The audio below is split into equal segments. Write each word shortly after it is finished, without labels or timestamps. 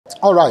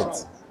All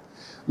right,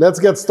 let's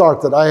get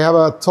started. I have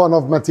a ton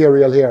of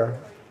material here.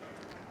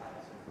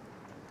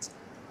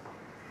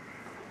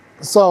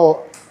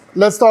 So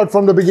let's start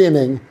from the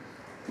beginning.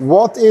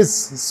 What is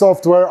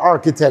software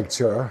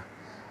architecture?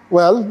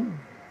 Well,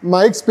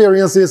 my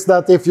experience is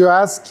that if you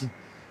ask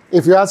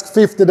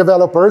 50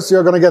 developers,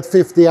 you're going to get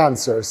 50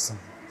 answers.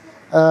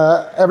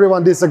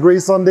 Everyone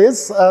disagrees on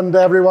this, and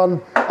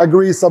everyone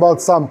agrees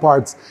about some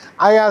parts.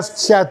 I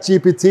asked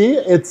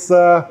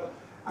ChatGPT.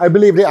 I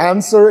believe the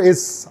answer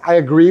is I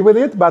agree with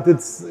it, but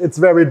it's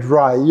very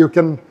dry. You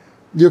can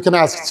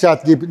ask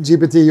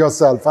ChatGPT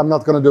yourself. I'm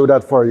not going to do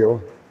that for you.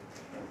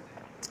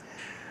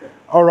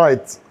 All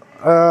right.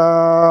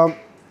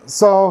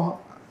 So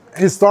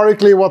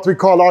historically, what we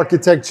call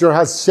architecture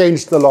has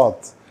changed a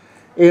lot.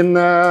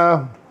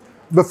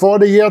 Before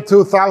the year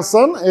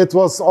 2000, it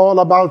was all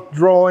about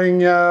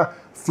drawing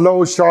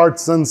flow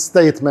charts and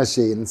state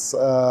machines.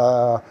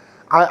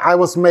 I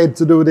was made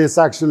to do this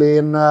actually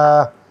in,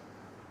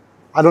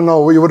 I don't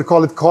know, you would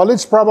call it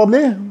college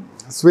probably.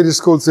 Swedish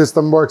school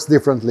system works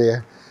differently.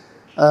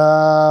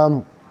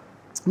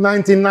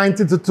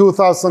 1990 to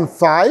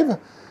 2005,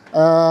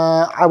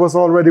 I was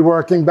already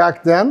working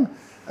back then.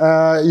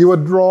 You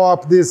would draw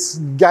up this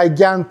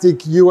gigantic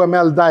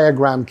UML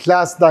diagram,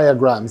 class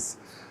diagrams.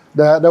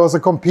 There was a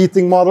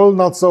competing model,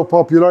 not so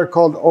popular,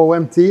 called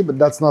OMT, but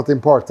that's not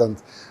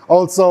important.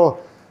 Also,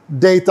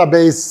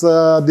 database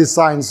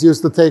designs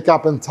used to take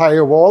up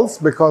entire walls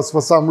because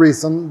for some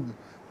reason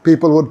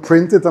people would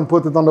print it and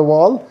put it on the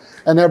wall,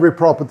 and every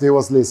property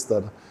was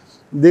listed.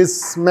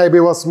 This maybe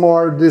was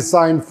more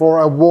designed for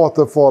a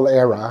waterfall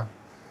era.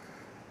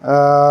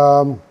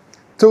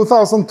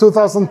 2000,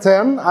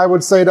 2010, I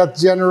would say that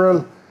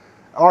general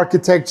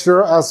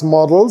architecture as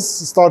models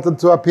started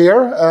to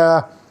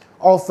appear,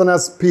 often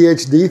as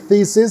PhD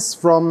thesis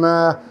from,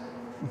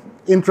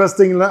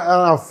 interestingly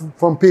enough,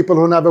 from people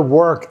who never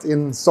worked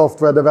in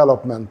software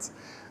development.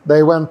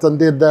 They went and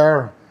did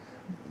their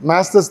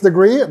master's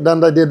degree, then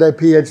they did their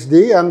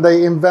PhD, and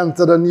they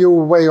invented a new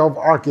way of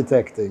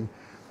architecting.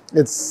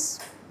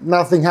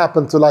 Nothing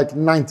happened to like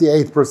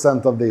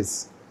 98% of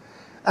this.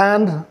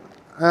 And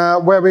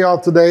where we are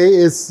today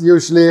is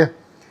usually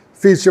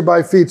feature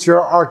by feature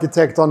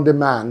architect on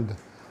demand.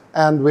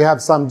 And we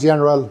have some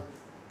general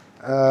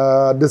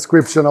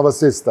description of a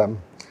system.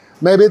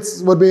 Maybe it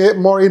would be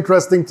more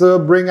interesting to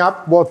bring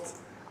up what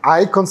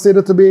I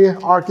consider to be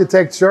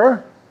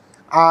architecture.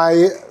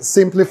 I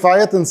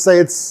simplify it and say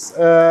it's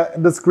a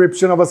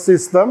description of a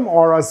system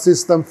or a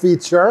system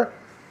feature.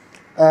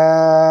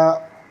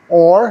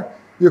 Or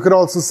you could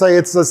also say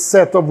it's a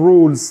set of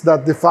rules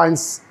that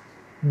defines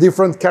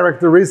different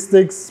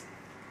characteristics,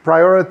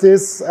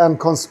 priorities, and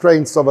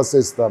constraints of a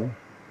system.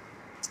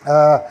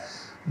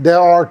 There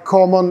are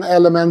common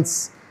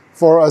elements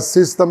for a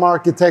system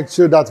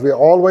architecture that we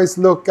always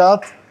look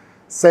at.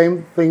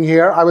 Same thing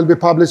here. I will be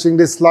publishing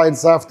these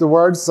slides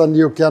afterwards, and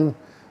you can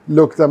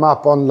look them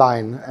up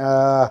online.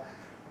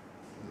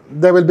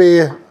 There will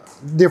be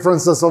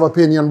differences of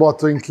opinion what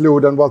to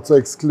include and what to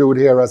exclude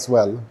here as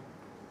well.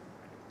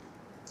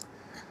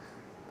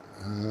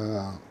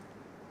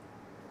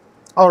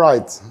 All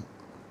right,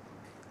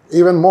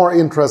 even more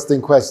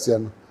interesting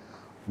question.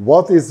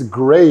 What is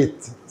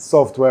great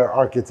software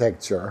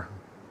architecture?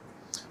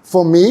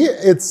 For me,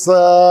 it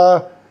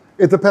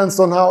depends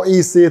on how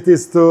easy it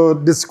is to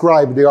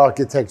describe the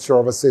architecture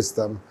of a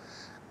system.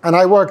 And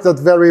I worked at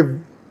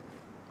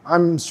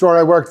I'm sure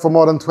I worked for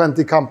more than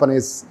 20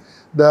 companies.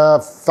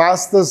 The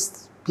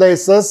fastest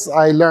places,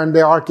 I learned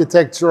the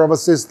architecture of a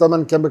system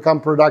and can become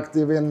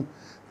productive in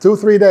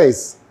 2-3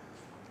 days.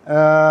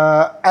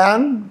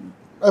 And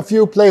a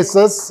few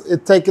places,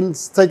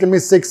 it's taken me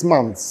 6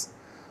 months.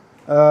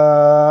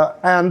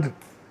 And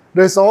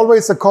there's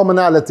always a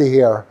commonality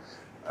here.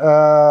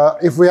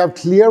 If we have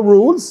clear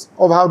rules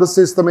of how the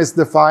system is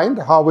defined,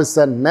 how we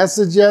send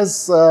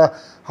messages,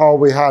 how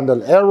we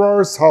handle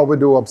errors, how we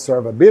do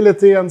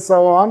observability, and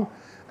so on,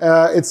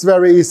 it's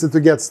very easy to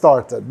get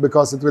started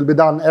because it will be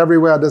done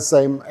everywhere the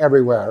same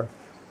everywhere.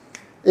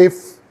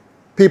 If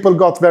people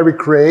got very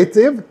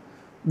creative,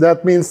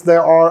 that means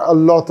there are a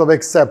lot of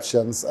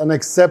exceptions, and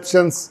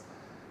exceptions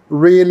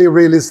really,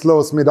 really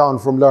slows me down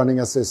from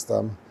learning a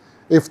system.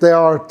 If there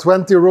are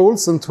 20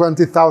 rules and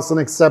 20,000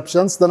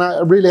 exceptions, then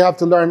I really have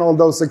to learn all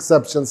those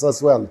exceptions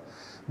as well.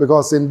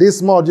 Because in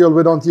this module,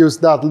 we don't use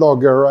that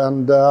logger,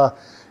 and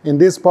in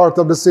this part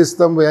of the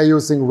system, we are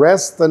using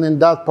REST, and in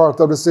that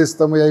part of the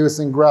system, we are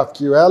using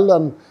GraphQL,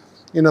 and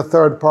in a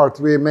third part,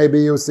 we may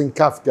be using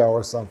Kafka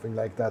or something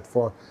like that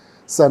for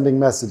sending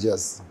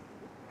messages.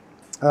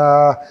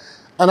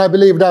 And I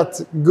believe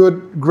that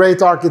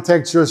great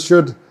architecture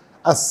should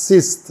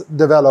assist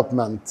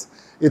development.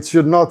 It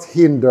should not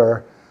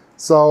hinder.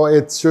 So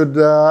it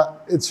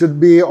should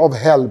be of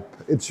help.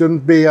 It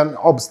shouldn't be an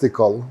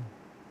obstacle.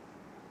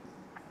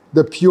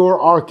 The pure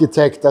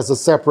architect as a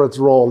separate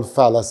role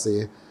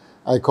fallacy,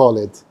 I call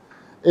it.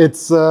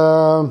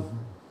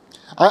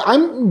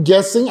 I'm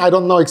guessing, I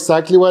don't know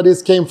exactly where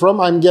this came from.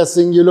 I'm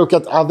guessing you look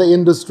at other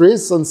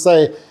industries and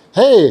say,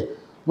 hey,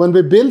 when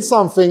we build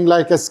something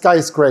like a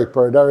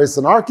skyscraper, there is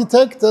an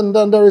architect and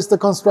then there is the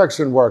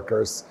construction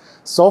workers.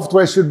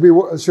 Software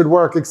should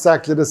work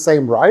exactly the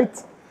same,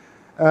 right?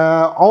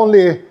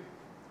 Only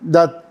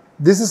that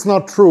this is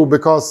not true,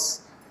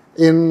 because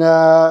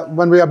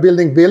when we are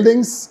building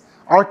buildings,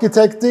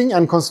 architecting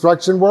and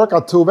construction work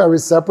are two very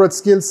separate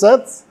skill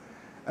sets.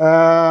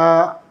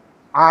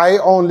 I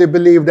only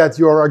believe that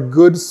you are a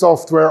good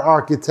software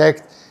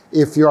architect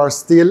if you are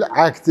still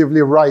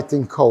actively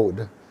writing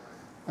code.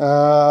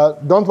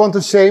 Don't want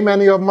to shame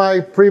any of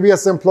my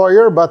previous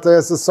employer, but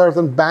there's a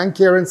certain bank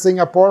here in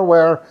Singapore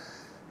where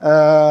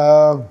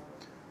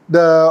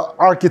the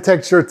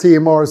architecture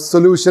team or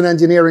solution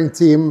engineering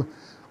team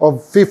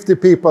of 50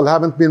 people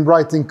haven't been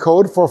writing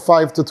code for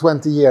 5 to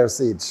 20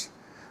 years each.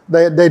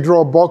 They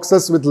draw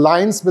boxes with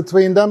lines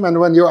between them, and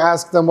when you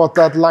ask them what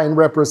that line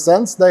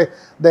represents, they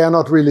are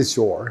not really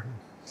sure.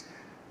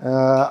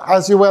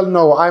 As you well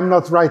know, I'm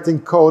not writing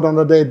code on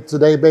a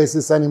day-to-day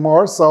basis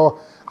anymore, so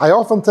I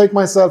often take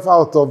myself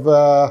out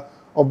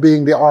of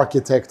being the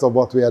architect of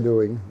what we are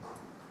doing.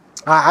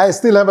 I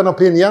still have an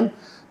opinion,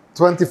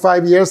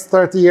 25 years,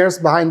 30 years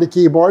behind the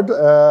keyboard,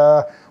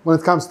 when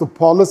it comes to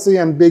policy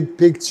and big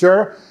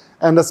picture,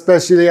 and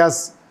especially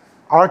as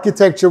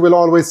architecture will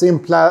always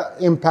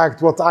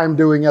impact what I'm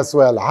doing as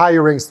well,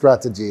 hiring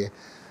strategy.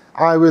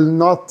 I will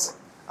not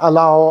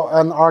allow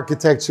an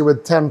architecture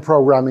with 10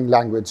 programming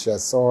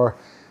languages or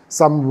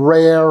some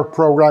rare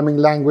programming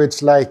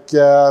language like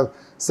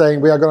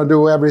saying we are going to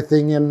do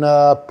everything in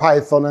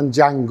Python and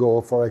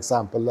Django, for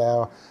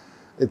example.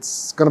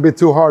 It's going to be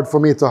too hard for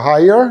me to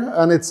hire,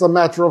 and it's a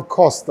matter of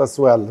cost as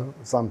well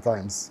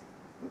sometimes.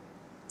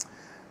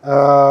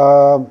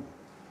 Right,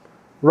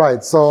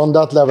 so on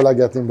that level I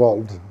get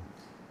involved.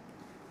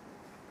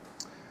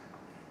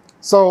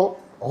 So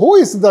who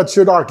is it that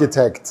should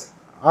architect?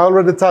 I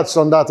already touched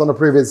on that on the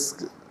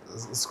previous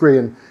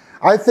screen.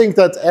 I think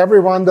that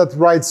everyone that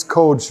writes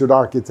code should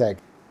architect.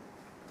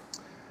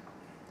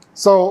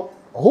 So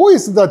who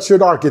is it that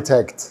should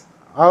architect?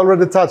 I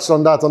already touched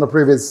on that on the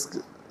previous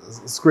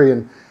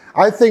screen.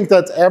 I think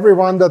that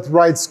everyone that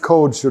writes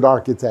code should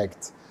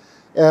architect.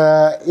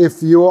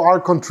 If you are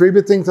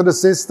contributing to the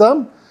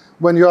system,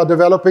 when you are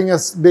developing a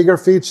bigger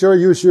feature,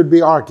 you should be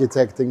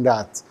architecting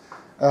that.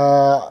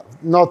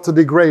 Not to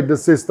degrade the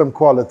system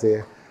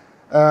quality.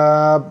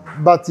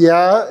 But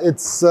yeah,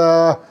 it's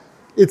a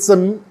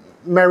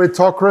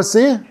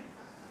meritocracy,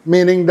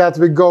 meaning that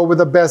we go with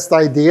the best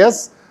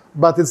ideas,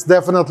 but it's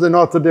definitely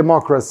not a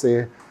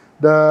democracy.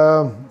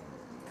 I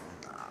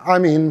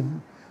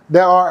mean,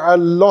 there are a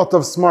lot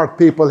of smart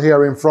people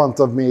here in front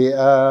of me,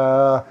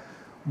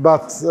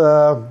 but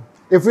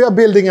if we are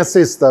building a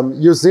system,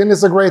 u-zyn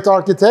is a great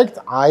architect,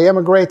 I am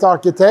a great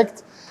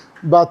architect,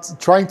 but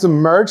trying to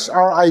merge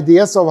our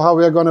ideas of how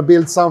we are going to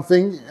build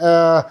something,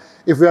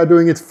 if we are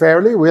doing it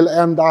fairly, will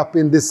end up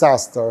in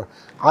disaster.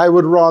 I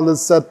would rather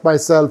set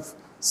myself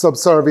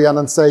subservient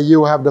and say,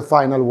 you have the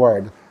final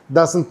word.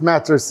 Doesn't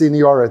matter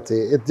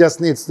seniority. It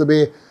just needs to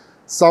be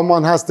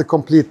someone has the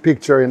complete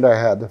picture in their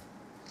head.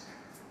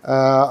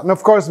 And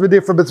of course, we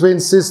differ between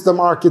system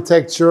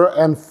architecture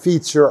and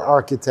feature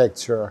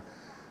architecture.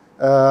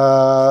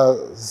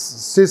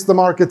 System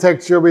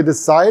architecture, we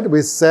decide,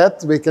 we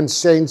set, we can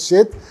change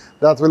it.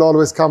 That will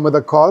always come with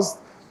a cost.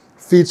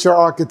 Feature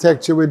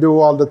architecture we do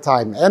all the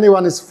time.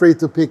 Anyone is free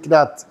to pick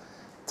that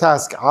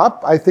task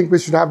up. I think we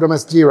should have them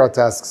as Jira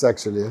tasks,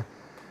 actually.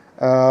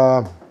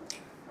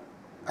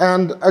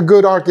 And a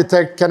good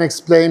architect can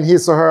explain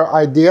his or her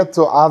idea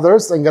to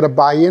others and get a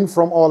buy-in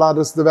from all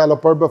others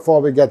developers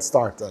before we get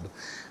started.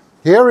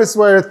 Here is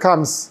where it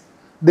comes,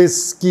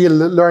 this skill,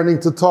 learning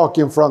to talk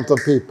in front of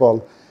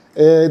people.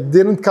 It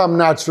didn't come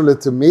naturally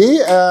to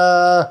me.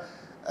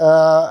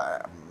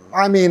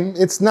 I mean,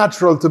 it's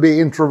natural to be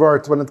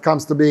introvert when it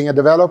comes to being a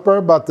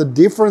developer, but the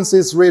difference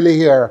is really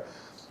here.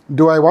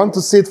 Do I want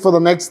to sit for the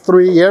next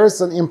 3 years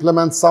and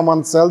implement someone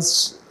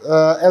else's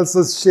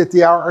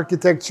shitty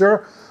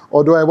architecture,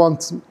 or do I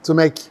want to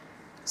make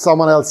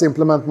someone else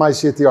implement my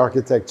shitty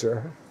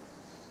architecture?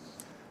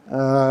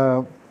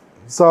 And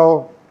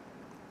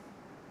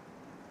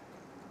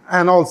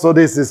also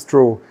this is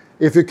true.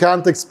 If you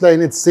can't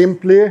explain it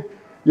simply,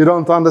 you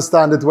don't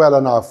understand it well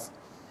enough.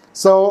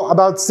 So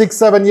about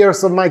 6-7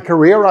 years of my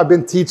career, I've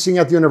been teaching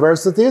at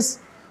universities.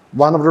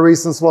 One of the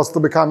reasons was to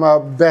become a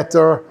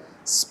better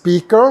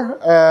speaker,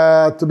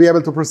 to be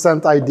able to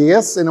present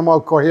ideas in a more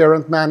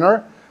coherent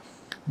manner.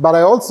 But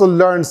I also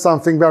learned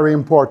something very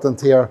important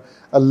here.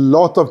 A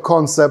lot of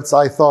concepts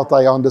I thought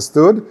I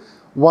understood.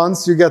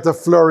 Once you get a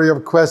flurry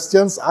of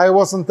questions, I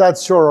wasn't that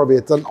sure of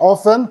it. And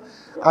often,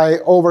 I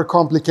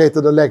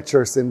overcomplicated the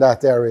lectures in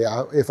that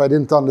area if I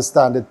didn't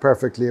understand it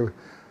perfectly.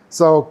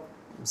 So,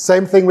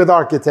 same thing with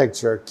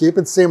architecture. Keep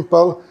it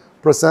simple,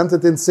 present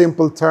it in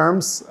simple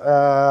terms.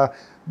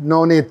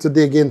 No need to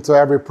dig into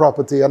every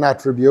property and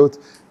attribute.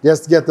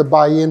 Just get the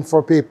buy-in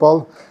for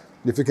people.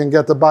 If you can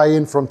get the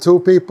buy-in from 2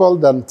 people,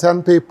 then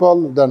 10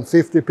 people, then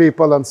 50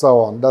 people, and so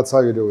on. That's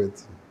how you do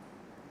it.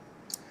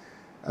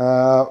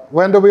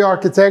 When do we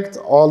architect?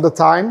 All the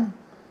time.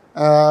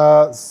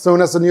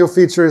 Soon as a new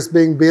feature is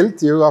being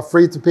built, you are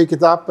free to pick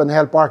it up and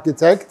help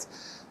architect.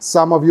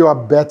 Some of you are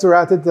better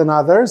at it than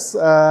others,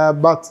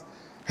 but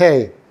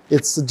hey,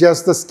 it's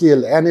just a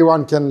skill.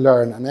 Anyone can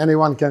learn and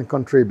anyone can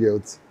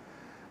contribute.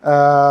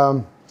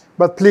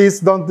 But please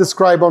don't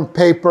describe on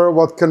paper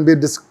what can be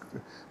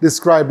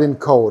described in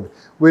code.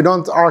 We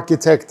don't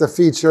architect a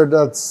feature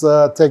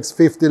that takes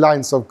 50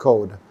 lines of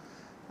code.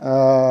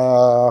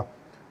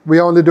 We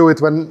only do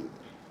it when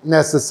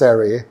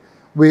necessary.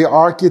 We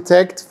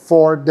architect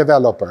for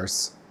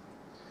developers.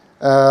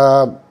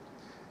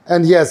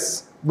 And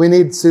yes, we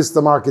need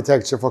system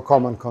architecture for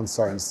common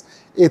concerns.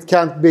 It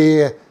can't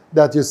be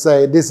that you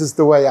say, this is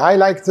the way I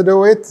like to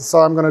do it, so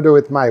I'm going to do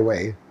it my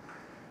way.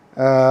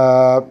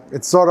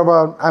 It's sort of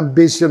an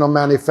ambition or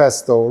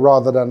manifesto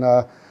rather than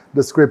a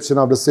description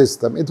of the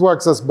system. It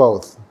works as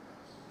both.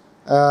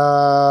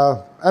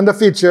 And the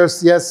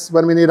features, yes,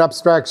 when we need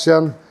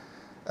abstraction,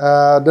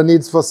 the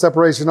needs for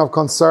separation of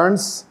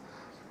concerns,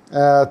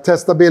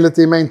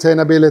 testability,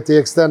 maintainability,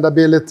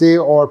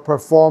 extendability, or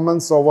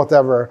performance, or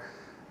whatever.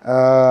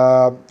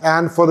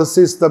 And for the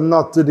system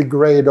not to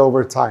degrade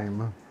over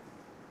time.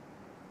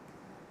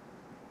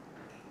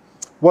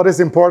 What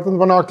is important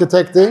when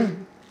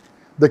architecting?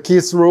 The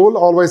KEYS rule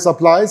always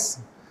applies.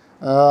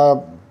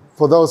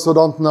 For those who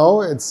don't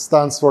know, it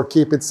stands for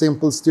keep it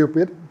simple,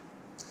 stupid.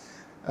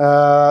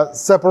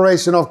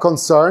 Separation of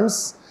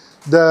concerns.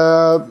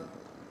 For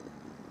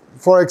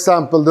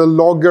example, the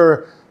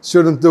logger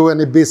shouldn't do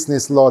any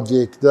business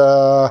logic.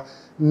 The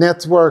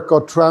network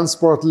or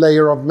transport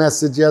layer of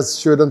messages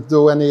shouldn't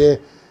do any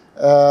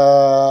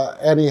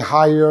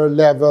higher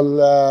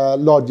level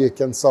logic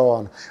and so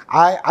on.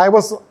 I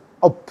was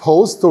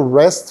opposed to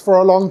REST for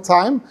a long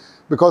time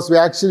because we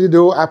actually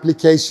do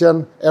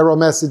application error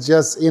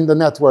messages in the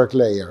network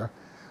layer,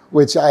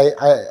 which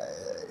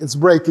it's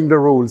breaking the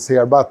rules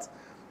here. But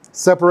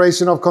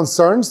separation of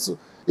concerns,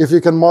 if you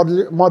can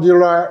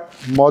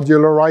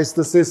modularize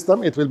the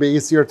system, it will be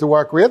easier to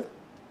work with.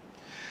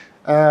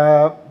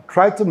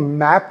 Try to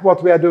map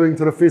what we are doing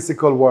to the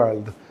physical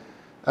world.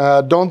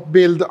 Don't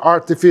build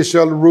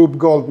artificial Rube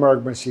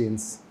Goldberg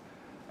machines.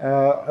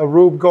 A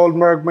Rube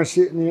Goldberg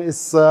machine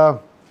is,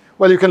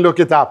 well, you can look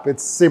it up.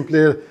 It's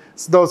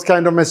those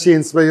kind of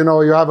machines where,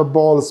 you have a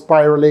ball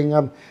spiraling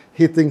and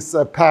hitting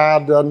a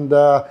pad and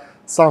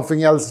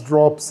something else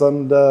drops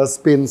and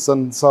spins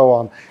and so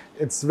on.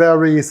 It's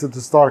very easy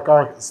to start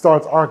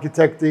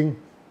architecting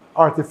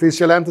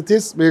artificial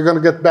entities. We're going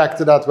to get back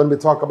to that when we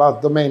talk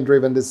about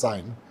domain-driven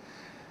design.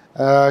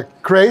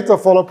 Create or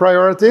follow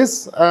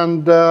priorities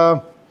and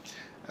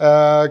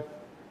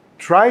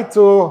try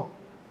to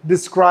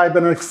describe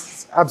an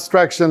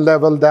abstraction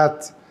level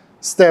that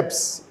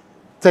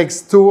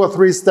takes 2 or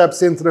 3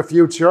 steps into the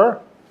future.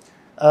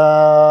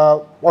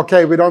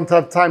 Okay, we don't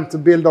have time to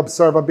build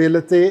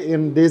observability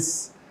in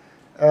this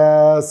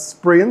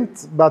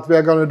sprint, but we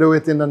are going to do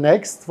it in the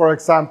next, for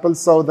example,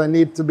 so there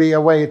needs to be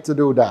a way to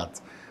do that.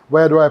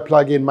 Where do I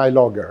plug in my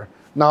logger?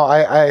 Now,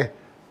 I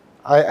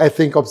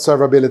think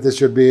observability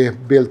should be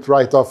built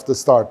right off the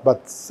start,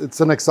 but it's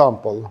an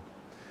example.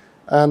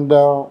 And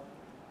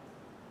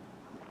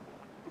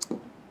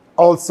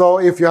also,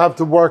 if you have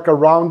to work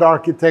around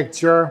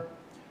architecture,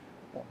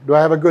 do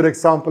I have a good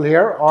example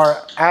here? Our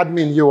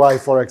admin UI,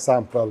 for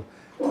example.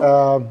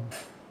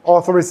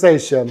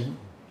 Authorization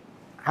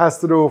has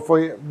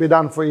to be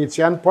done for each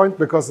endpoint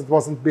because it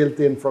wasn't built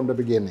in from the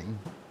beginning.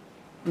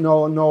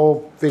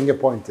 No finger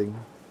pointing.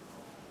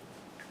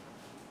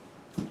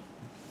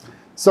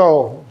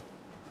 So,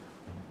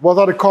 what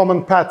are the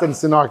common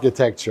patterns in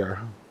architecture?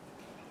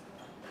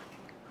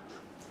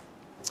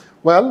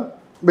 Well,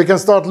 we can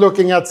start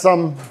looking at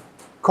some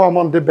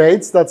common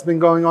debates that's been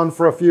going on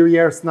for a few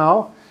years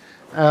now.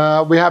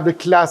 We have the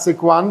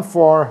classic one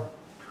for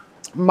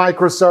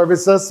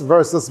microservices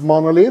versus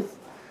monolith.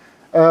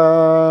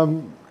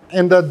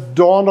 In the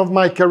dawn of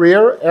my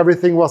career,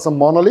 everything was a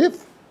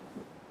monolith.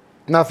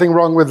 Nothing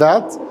wrong with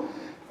that.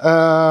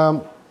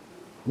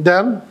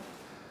 Then,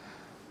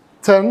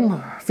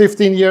 10,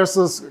 15 years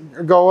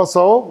ago or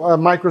so,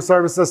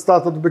 microservices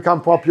started to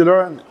become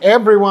popular, and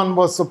everyone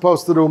was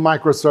supposed to do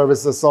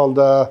microservices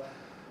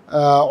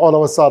all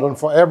of a sudden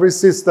for every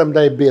system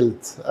they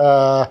built.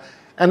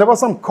 And there were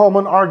some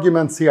common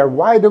arguments here.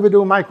 Why do we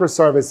do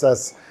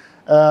microservices?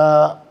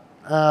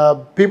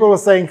 People were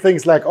saying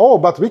things like, oh,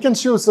 but we can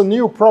choose a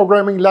new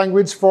programming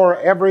language for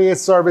every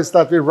service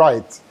that we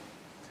write.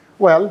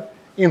 Well,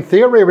 in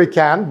theory we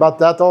can, but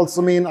that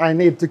also means I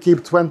need to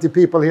keep 20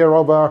 people here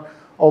over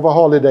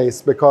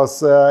holidays,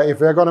 because if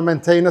we're going to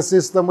maintain a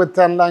system with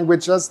 10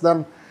 languages,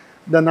 then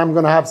I'm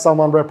going to have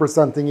someone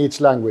representing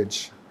each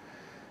language.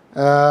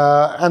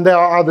 And there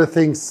are other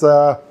things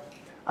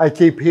I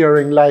keep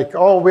hearing, like,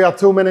 oh, we are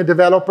too many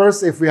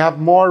developers. If we have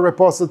more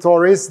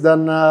repositories,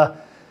 then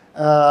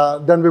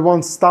we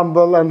won't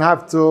stumble and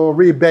have to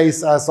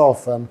rebase as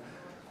often.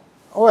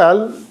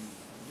 Well,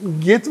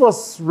 Git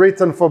was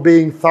written for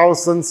being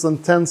thousands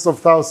and tens of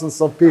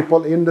thousands of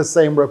people in the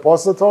same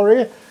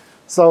repository.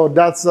 So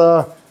that's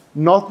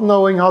not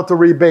knowing how to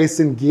rebase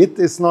in Git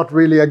is not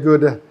really a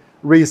good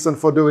reason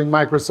for doing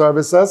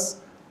microservices.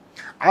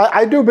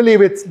 I do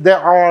believe there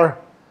are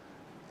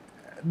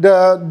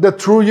the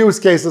true use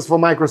cases for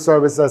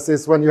microservices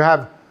is when you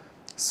have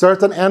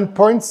certain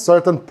endpoints,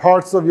 certain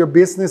parts of your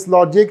business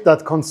logic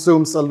that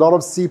consumes a lot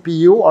of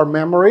CPU or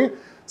memory,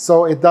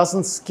 so it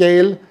doesn't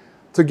scale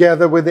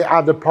together with the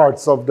other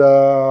parts of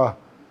the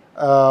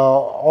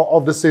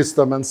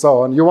system and so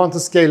on. You want to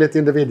scale it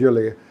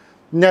individually.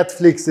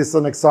 Netflix is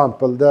an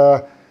example.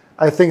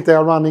 I think they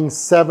are running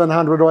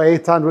 700 or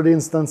 800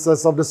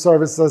 instances of the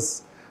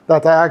services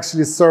that are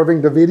actually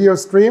serving the video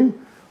stream.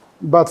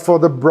 But for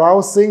the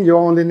browsing, you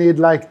only need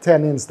like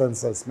 10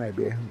 instances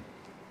maybe.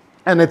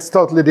 And it's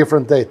totally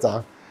different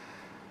data.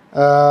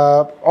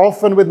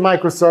 Often with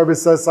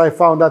microservices, I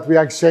found that we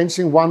are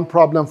exchanging one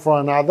problem for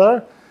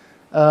another.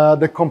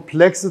 The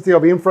complexity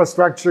of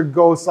infrastructure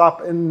goes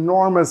up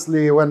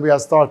enormously when we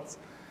start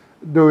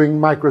doing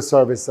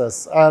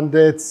microservices. And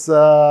it's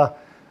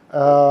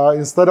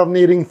instead of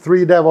needing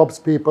 3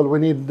 DevOps people, we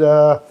need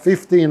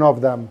 15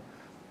 of them.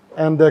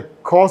 And the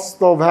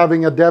cost of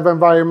having a dev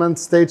environment,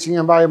 staging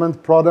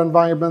environment, prod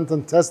environment,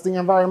 and testing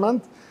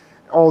environment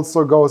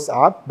also goes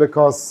up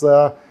because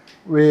all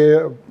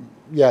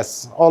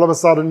of a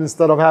sudden,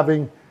 instead of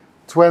having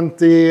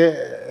 20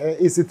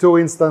 EC2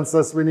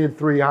 instances, we need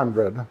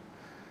 300.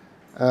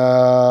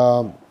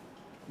 But,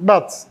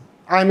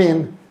 I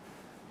mean,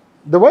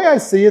 the way I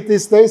see it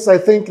these days, I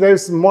think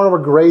there's more of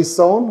a gray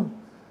zone.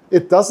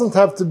 It doesn't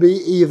have to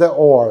be either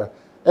or.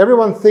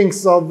 Everyone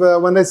thinks of,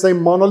 when they say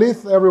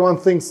monolith, everyone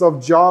thinks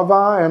of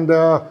Java and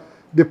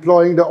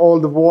deploying the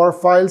old war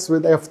files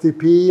with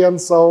FTP and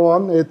so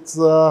on. It's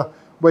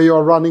where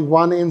you're running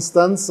one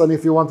instance, and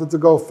if you wanted to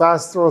go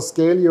faster or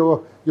scale,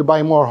 you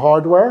buy more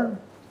hardware.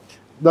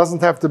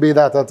 Doesn't have to be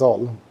that at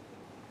all.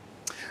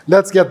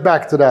 Let's get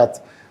back to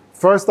that.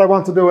 First, I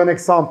want to do an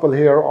example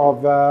here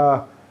of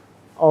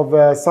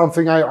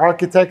something I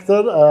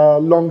architected a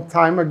long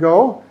time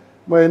ago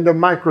in the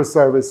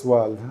microservice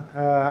world.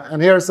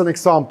 And here's an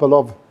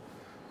example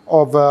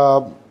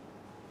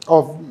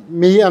of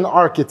me and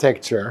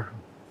architecture.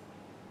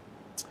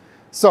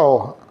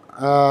 So,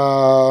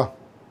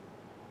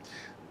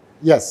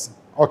 yes,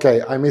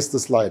 okay, I missed the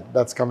slide.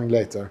 That's coming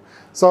later.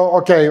 So,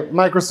 okay,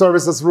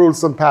 microservices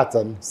rules and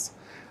patterns.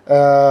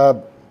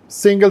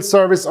 Single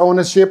service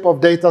ownership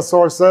of data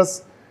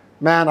sources.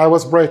 Man, I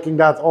was breaking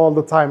that all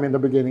the time in the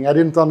beginning. I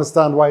didn't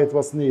understand why it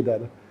was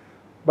needed.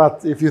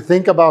 But if you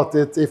think about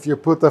it, if you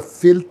put a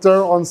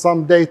filter on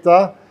some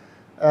data,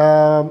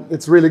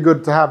 it's really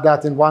good to have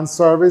that in one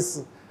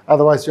service.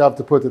 Otherwise, you have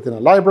to put it in a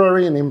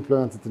library and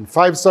implement it in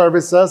 5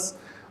 services.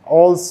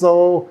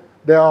 Also,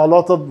 there are a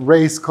lot of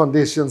race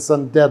conditions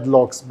and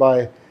deadlocks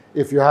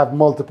if you have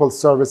multiple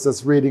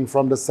services reading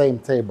from the same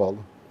table.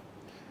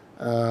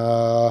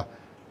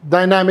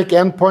 Dynamic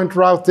endpoint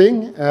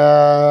routing,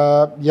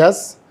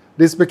 yes.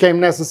 This became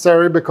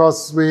necessary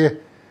because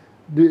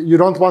you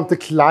don't want the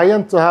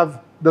client to have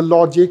the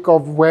logic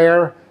of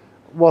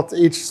what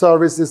each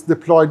service is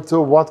deployed to,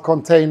 what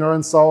container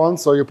and so on.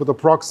 So you put a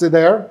proxy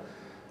there.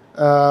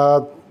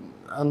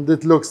 And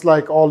it looks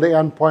like all the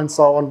endpoints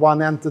are on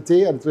one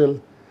entity. And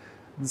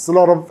there's a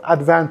lot of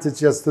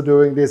advantages to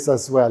doing this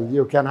as well.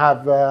 You can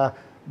have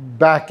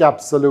backup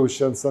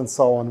solutions and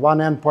so on. One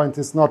endpoint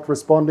is not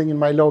responding in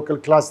my local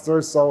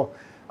cluster, so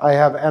I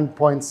have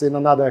endpoints in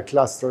another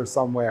cluster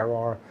somewhere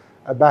or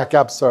a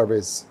backup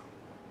service.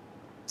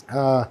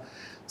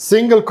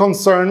 Single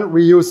concern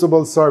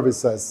reusable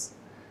services.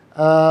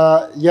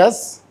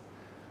 Yes,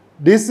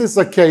 this is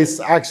a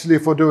case actually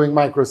for doing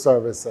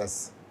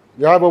microservices.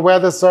 You have a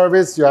weather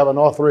service, you have an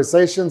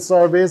authorization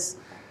service.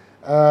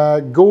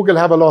 Google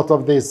have a lot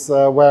of this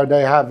where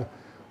they have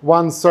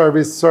one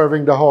service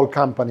serving the whole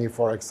company,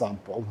 for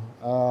example.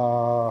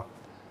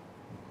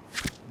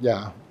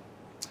 Yeah.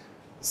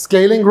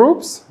 Scaling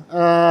groups.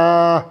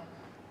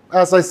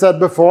 As I said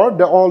before,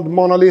 the old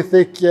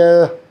monolithic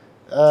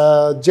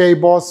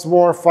JBoss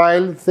war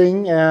file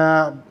thing,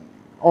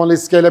 only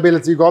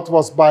scalability you got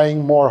was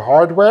buying more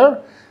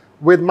hardware.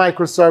 With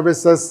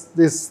microservices,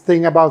 this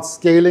thing about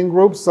scaling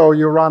groups, so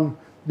you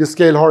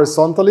scale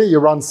horizontally, you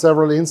run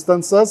several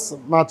instances,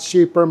 much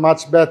cheaper,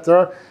 much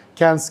better,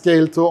 can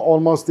scale to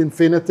almost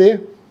infinity.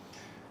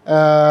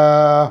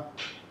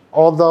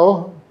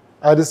 Although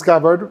I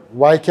discovered,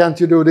 why can't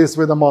you do this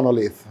with a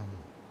monolith?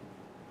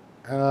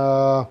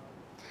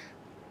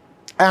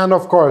 And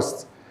of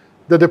course,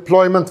 the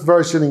deployment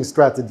versioning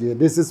strategy.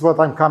 This is what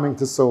I'm coming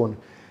to soon.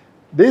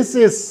 This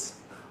is,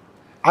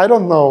 I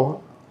don't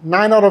know,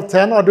 9 out of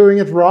 10 are doing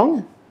it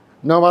wrong.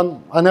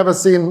 I never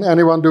seen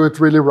anyone do it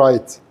really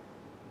right.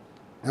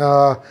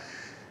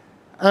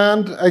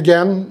 And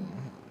again,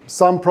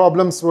 some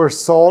problems were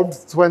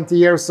solved 20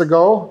 years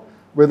ago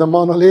with a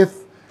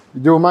monolith.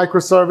 You do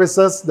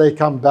microservices, they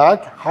come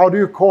back. How do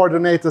you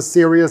coordinate a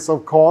series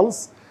of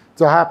calls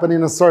to happen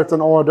in a certain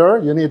order?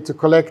 You need to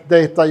collect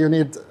data, you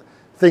need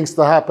things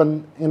to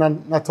happen in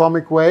an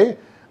atomic way.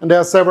 And there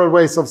are several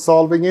ways of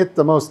solving it.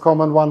 The most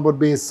common one would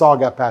be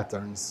saga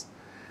patterns.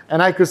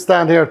 And I could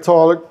stand here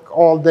talk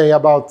all day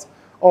about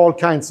all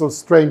kinds of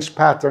strange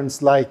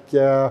patterns like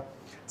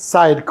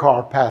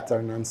sidecar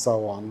pattern and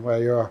so on,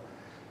 where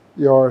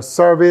your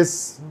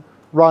service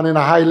run in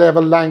a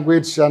high-level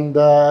language and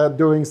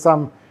doing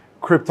some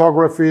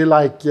cryptography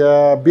like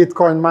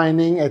Bitcoin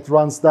mining. It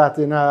runs that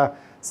in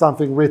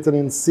something written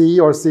in C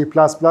or C++.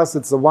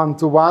 It's a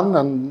one-to-one,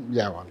 and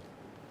yeah, well,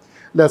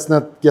 let's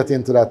not get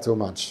into that too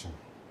much.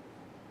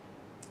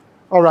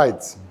 All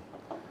right.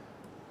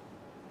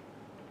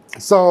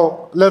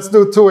 So let's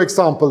do 2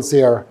 examples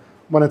here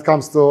when it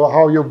comes to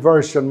how you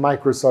version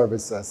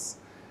microservices.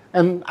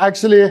 And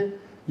actually,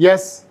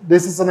 yes,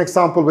 this is an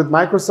example with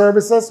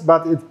microservices,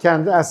 but it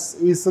can as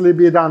easily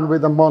be done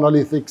with a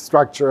monolithic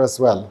structure as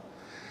well.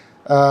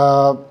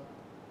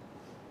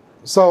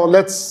 So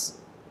let's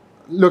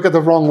look at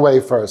the wrong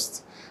way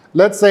first.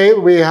 Let's say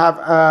we have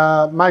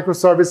a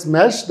microservice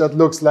mesh that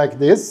looks like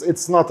this.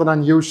 It's not an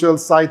unusual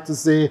sight to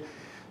see.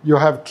 You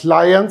have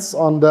clients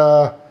on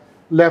the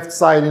left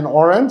side in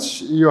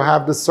orange. You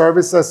have the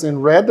services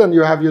in red, and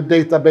you have your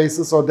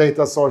databases or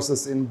data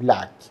sources in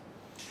black.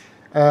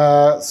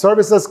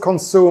 Services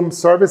consume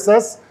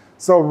services.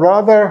 So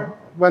rather,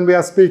 when we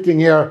are speaking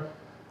here,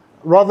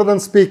 rather than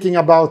speaking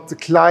about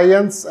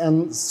clients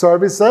and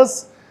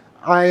services,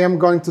 I am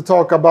going to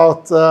talk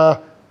about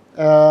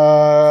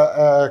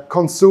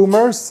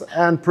consumers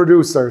and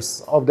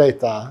producers of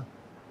data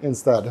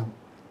instead.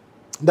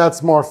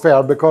 That's more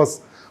fair,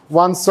 because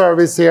one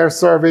service here,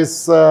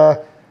 service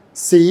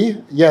C,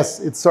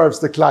 yes, it serves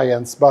the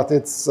clients, but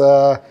it's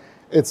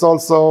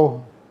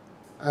also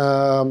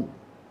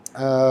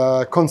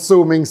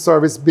consuming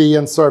service B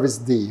and service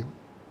D.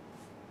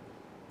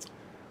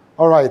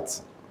 All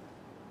right.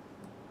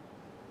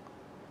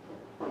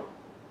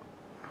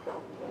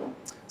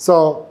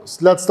 So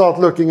let's start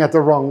looking at the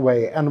wrong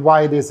way and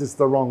why this is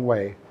the wrong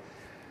way.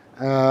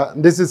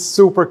 This is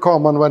super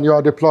common when you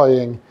are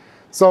deploying.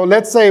 So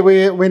let's say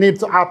we need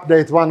to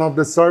update one of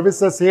the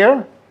services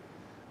here.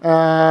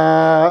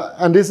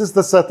 And this is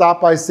the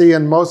setup I see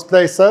in most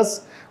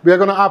places. We are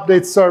going to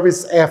update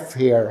service F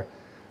here.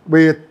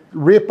 We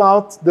rip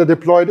out the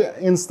deployed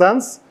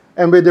instance,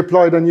 and we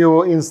deploy the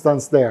new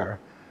instance there.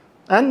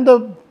 And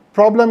the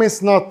problem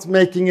is not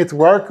making it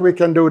work. We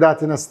can do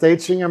that in a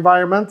staging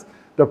environment.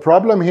 The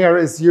problem here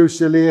is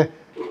usually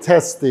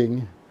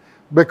testing.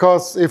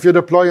 Because if you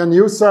deploy a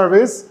new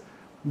service,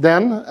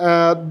 then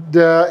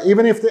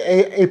even if the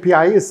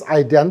API is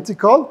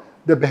identical,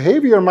 the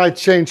behavior might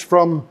change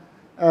from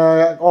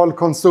all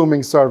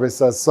consuming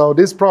services. So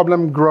this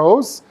problem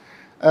grows.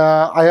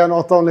 I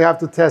not only have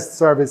to test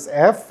service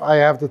F, I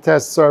have to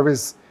test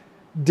service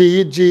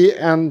D, G,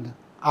 and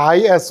I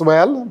as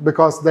well,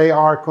 because they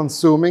are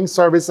consuming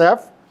service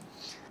F.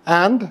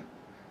 And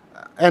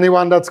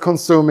anyone that's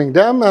consuming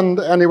them, and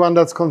anyone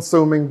that's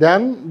consuming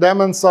them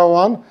and so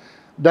on.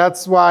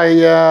 That's why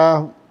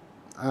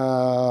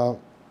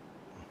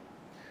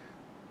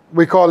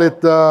we call it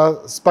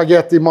the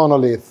spaghetti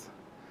monolith.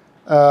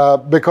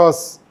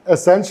 Because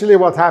essentially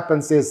what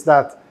happens is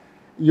that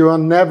you are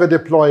never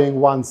deploying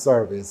one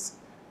service.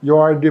 You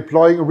are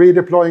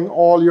redeploying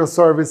all your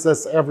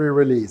services every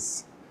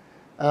release.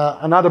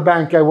 Another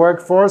bank I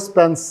work for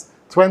spends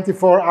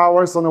 24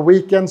 hours on a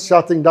weekend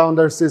shutting down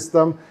their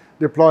system,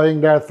 deploying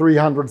their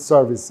 300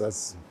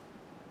 services.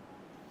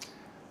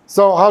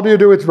 So how do you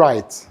do it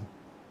right?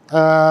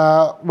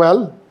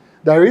 Well,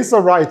 there is a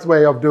right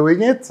way of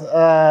doing it.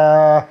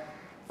 A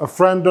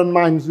friend of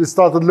mine, we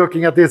started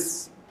looking at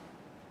this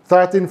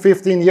 13,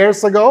 15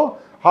 years ago.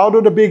 How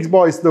do the big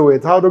boys do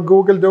it? How do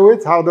Google do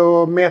it? How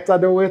do Meta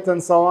do it?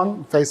 And so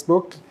on,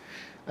 Facebook.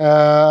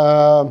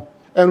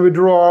 And we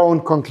drew our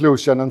own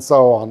conclusion and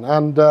so on.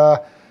 And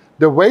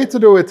the way to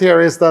do it here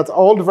is that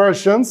old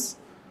versions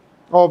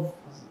of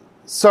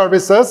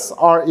services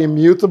are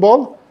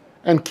immutable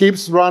and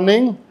keeps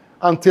running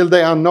until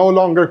they are no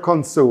longer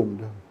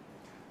consumed.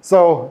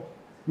 So,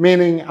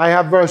 meaning I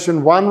have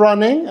version 1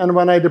 running, and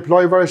when I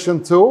deploy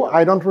version 2,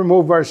 I don't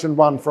remove version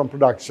 1 from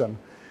production.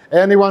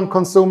 Anyone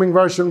consuming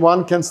version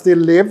 1 can still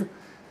live,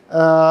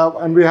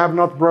 and we have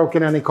not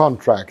broken any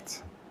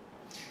contract.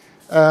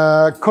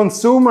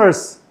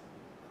 Consumers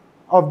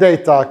of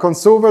data,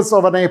 consumers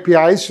of an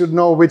API should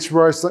know which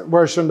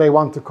version they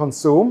want to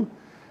consume.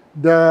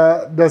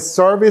 The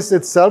service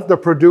itself, the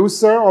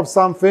producer of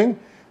something,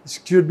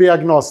 should be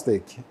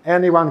agnostic.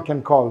 Anyone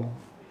can call.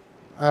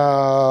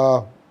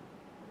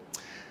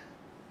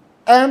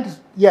 And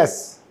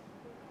yes,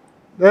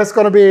 there's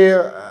going to be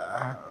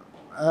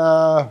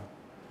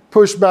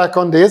pushback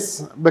on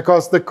this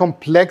because the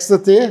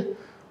complexity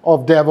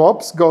of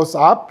DevOps goes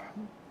up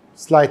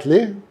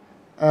slightly.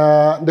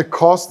 The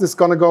cost is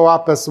going to go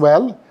up as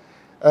well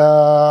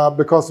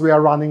because we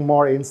are running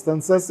more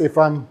instances. If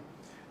I'm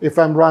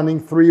running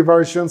 3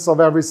 versions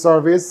of every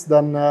service,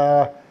 then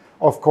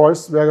of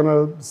course we're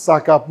going to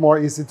suck up more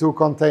EC2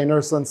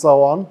 containers and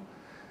so on.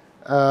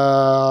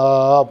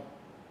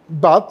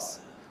 But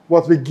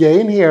what we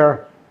gain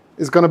here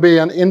is going to be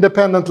an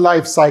independent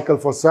life cycle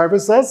for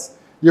services.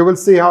 You will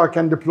see how I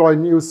can deploy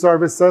new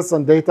services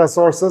and data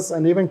sources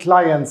and even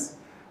clients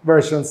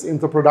versions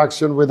into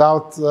production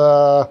without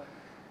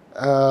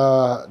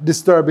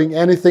disturbing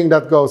anything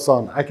that goes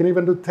on. I can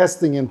even do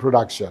testing in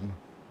production.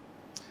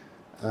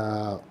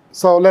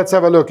 So let's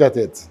have a look at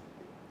it.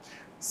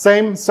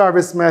 Same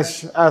service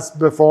mesh as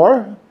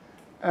before.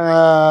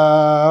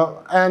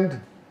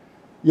 And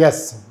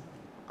yes,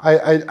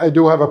 I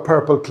do have a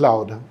purple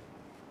cloud.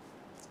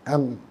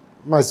 And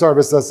my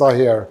services are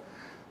here.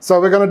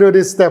 So we're going to do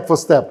this step for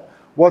step.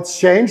 What's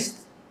changed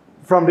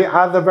from the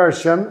other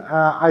version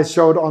I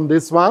showed on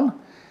this one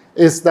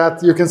is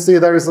that you can see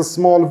there is a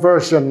small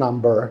version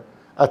number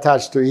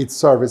attached to each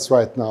service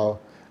right now.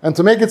 And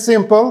to make it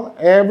simple,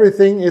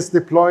 everything is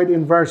deployed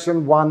in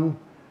version 1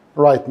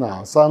 right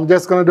now. So I'm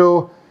just going to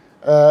do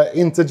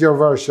integer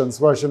versions,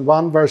 version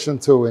 1, version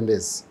 2 in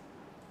this.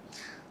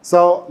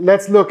 So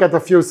let's look at a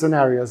few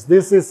scenarios.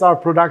 This is our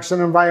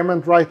production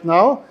environment right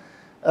now.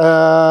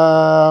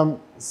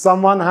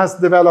 Someone has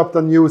developed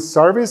a new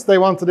service they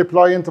want to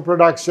deploy into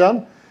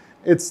production.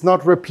 It's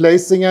not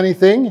replacing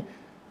anything,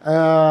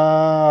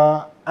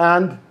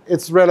 and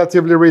it's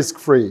relatively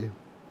risk-free.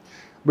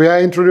 We are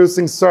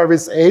introducing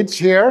service H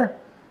here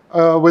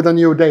with a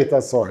new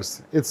data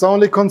source. It's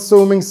only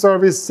consuming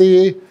service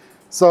C,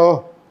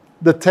 so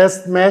the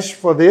test mesh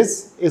for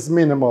this is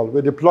minimal.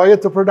 We deploy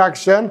it to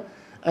production,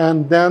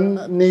 and then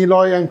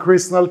Niloy and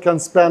Krishnal can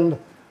spend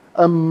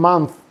a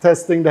month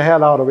testing the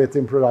hell out of it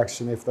in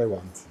production if they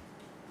want.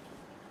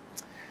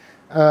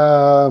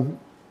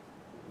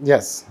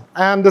 Yes,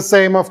 and the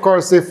same, of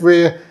course, if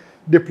we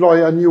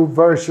deploy a new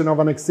version of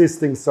an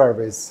existing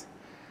service.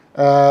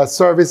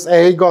 Service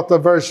A got a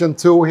version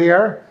 2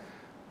 here.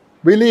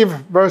 We leave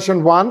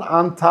version 1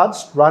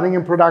 untouched, running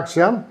in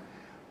production.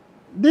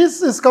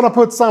 This is going to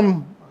put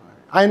some,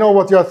 I know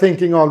what you're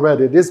thinking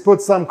already, this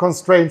puts some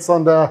constraints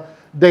on the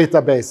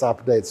database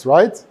updates,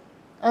 right?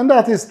 And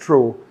that is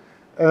true.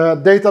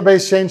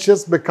 Database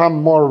changes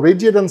become more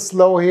rigid and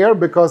slow here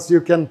because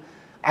you can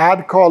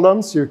add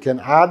columns, you can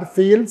add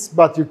fields,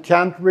 but you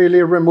can't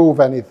really remove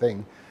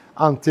anything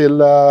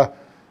until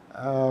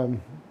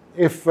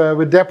if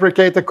we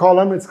deprecate a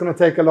column, it's going to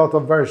take a lot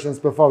of versions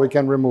before we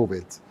can remove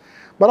it.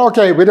 But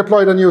OK, we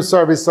deployed a new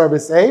service,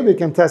 service A. We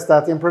can test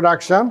that in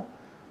production.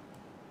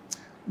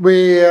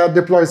 We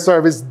deploy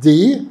service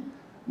D.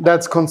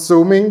 That's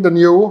consuming the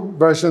new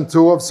version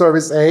 2 of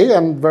service A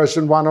and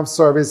version 1 of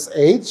service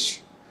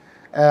H.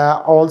 We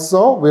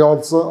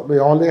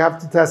only have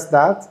to test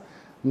that.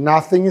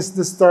 Nothing is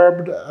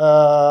disturbed.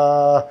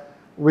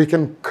 We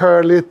can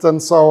curl it and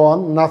so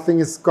on. Nothing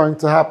is going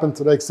to happen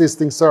to the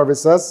existing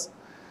services.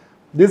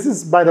 This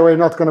is, by the way,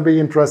 not going to be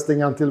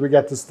interesting until we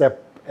get to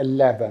step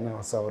 11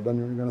 or so. Then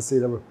you're going to see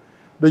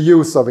the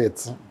use of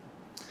it.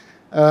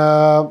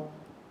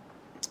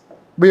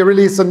 We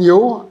release a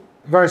new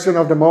version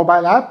of the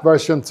mobile app,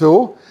 version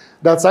 2.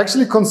 That's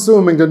actually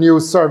consuming the new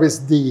service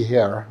D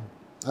here.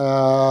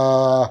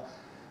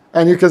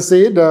 And you can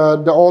see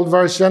the old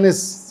version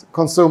is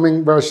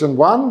consuming version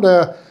 1.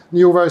 The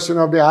new version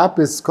of the app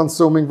is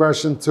consuming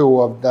version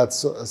 2 of that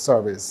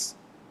service.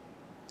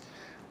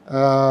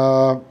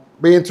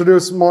 We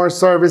introduce more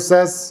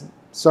services.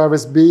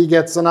 Service B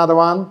gets another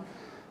one.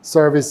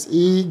 Service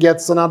E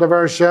gets another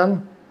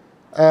version.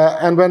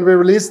 And when we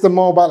release the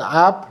mobile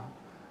app,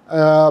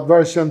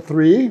 version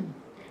 3,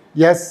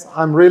 yes,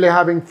 I'm really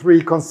having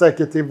 3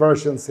 consecutive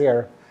versions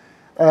here.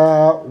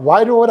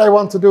 Why would I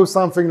want to do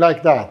something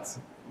like that?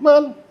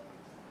 Well,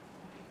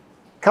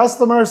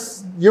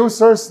 customers,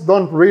 users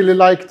don't really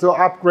like to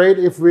upgrade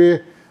if we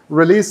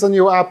release a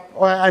new app.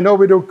 I know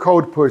we do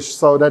code push,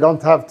 so they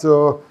don't have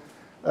to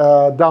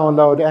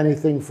download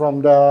anything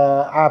from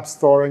the App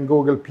Store and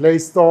Google Play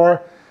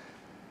Store.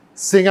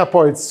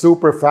 Singapore, it's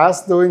super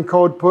fast doing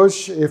code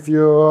push. If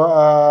you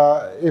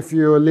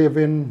live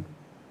in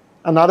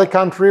another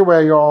country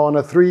where you're on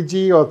a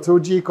 3G or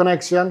 2G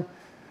connection,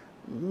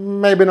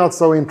 maybe not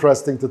so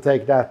interesting to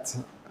take that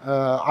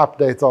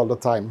update all the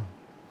time.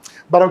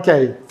 But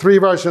OK, 3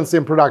 versions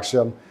in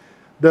production.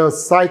 The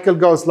cycle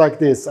goes like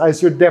this. I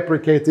should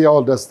deprecate the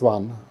oldest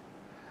one.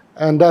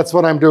 And that's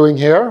what I'm doing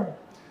here.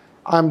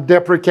 I'm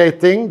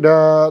deprecating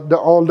the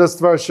oldest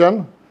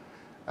version.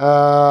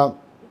 And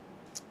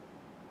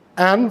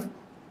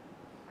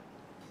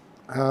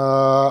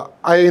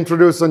I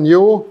introduce a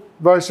new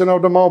version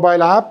of the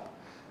mobile app.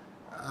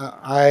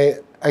 I,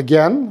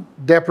 again,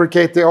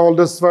 deprecate the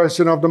oldest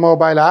version of the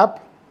mobile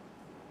app.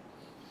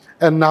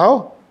 And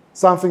now,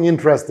 something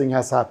interesting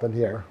has happened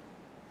here.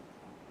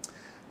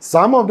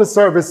 Some of the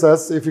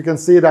services, if you can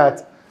see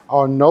that,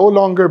 are no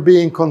longer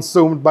being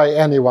consumed by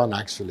anyone,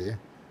 actually.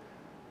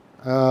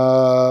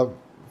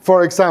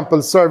 For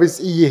example,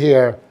 service E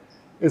here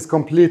is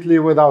completely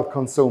without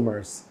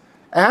consumers.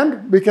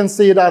 And we can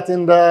see that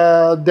in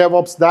the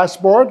DevOps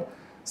dashboard.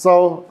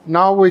 So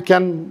now we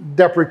can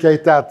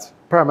deprecate that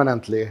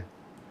permanently.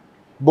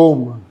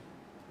 Boom.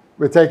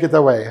 We take it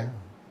away.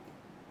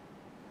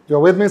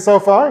 You're with me so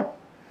far?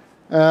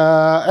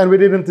 And we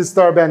didn't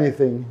disturb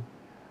anything.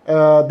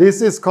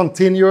 This is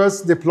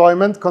continuous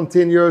deployment,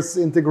 continuous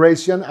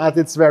integration at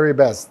its very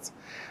best.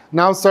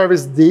 Now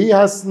service D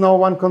has no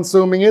one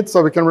consuming it,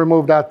 so we can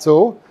remove that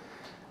too.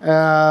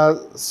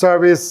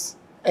 Service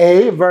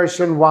A,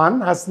 version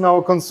 1, has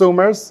no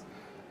consumers.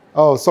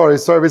 Oh, sorry,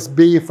 service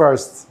B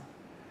first.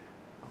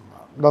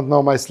 Don't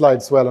know my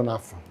slides well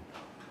enough.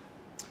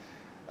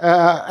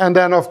 And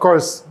then, of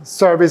course,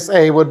 service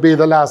A would be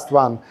the last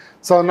one.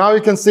 So now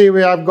you can see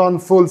we have gone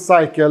full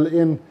cycle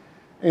in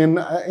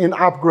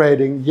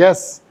upgrading.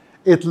 Yes,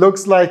 it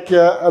looks like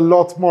a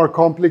lot more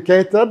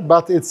complicated,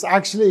 but it's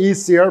actually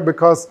easier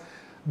because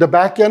the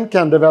backend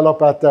can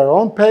develop at their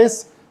own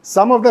pace.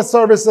 Some of the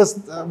services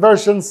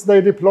versions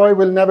they deploy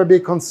will never be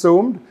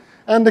consumed.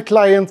 And the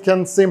client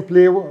can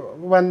simply,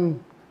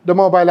 when the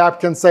mobile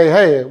app can say,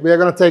 hey, we are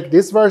going to take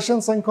these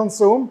versions and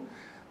consume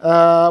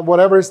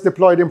whatever is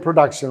deployed in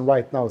production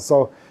right now.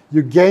 So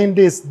you gain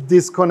these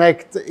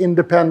disconnect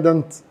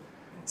independent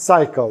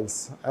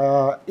cycles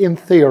in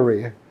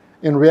theory.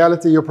 In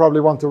reality, you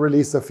probably want to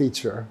release a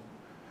feature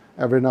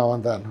every now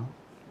and then.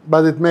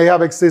 But it may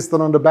have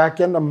existed on the back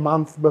end a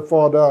month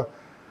before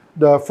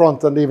the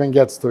front end even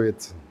gets to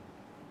it.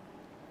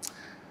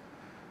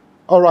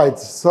 All right,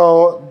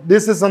 so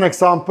this is an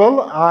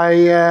example of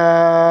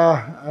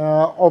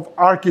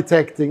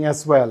architecting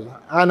as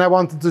well. And I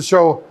wanted to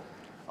show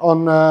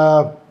on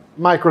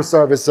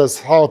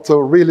microservices how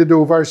to really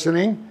do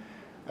versioning.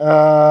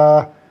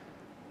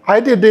 I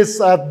did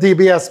this at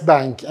DBS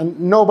Bank, and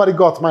nobody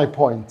got my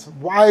point.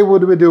 Why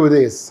would we do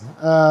this?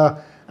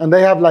 And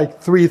they have like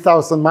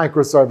 3,000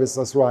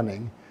 microservices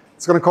running.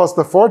 It's going to cost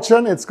a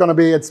fortune.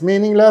 It's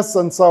meaningless,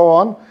 and so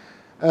on.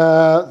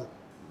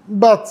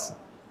 But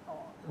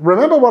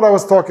remember what I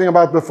was talking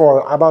about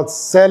before, about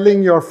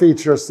selling your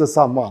features to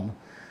someone.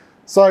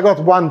 So I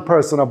got one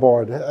person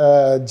aboard,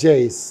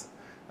 Jace.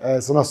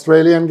 He's an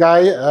Australian guy,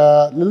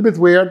 a little bit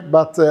weird,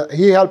 but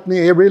he helped me.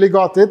 He really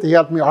got it. He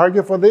helped me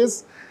argue for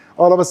this.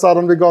 All of a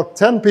sudden, we got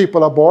 10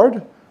 people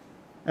aboard.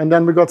 And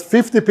then we got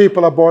 50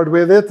 people aboard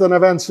with it. And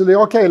eventually,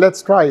 OK,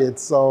 let's try it.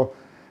 So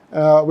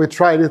we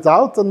tried it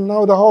out. And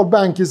now the whole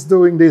bank is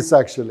doing this,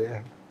 actually.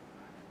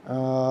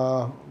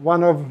 I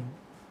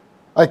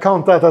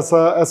count that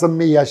as a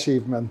me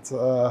achievement,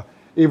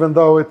 even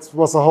though it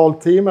was a whole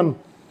team. And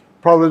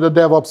probably the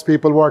DevOps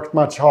people worked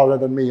much harder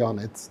than me on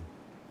it.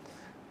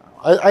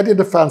 I did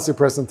a fancy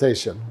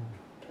presentation.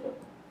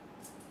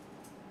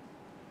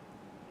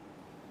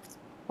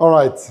 All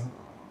right,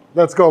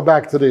 let's go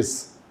back to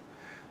this.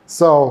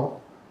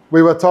 So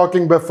we were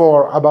talking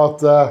before about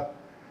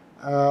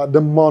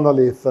the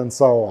monolith and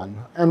so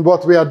on. And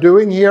what we are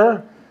doing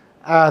here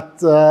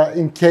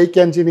in Cake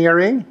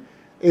Engineering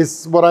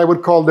is what I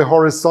would call the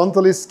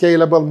horizontally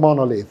scalable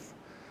monolith.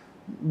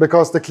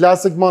 Because the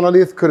classic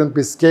monolith couldn't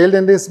be scaled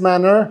in this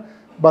manner,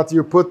 but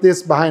you put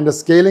this behind a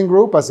scaling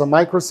group as a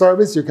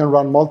microservice. You can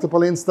run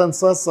multiple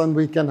instances, and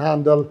we can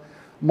handle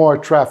more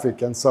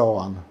traffic and so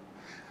on.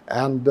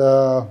 And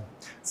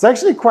it's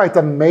actually quite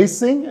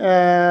amazing.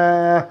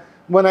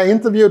 When I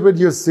interviewed with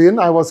u-zyn,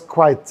 I was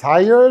quite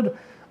tired.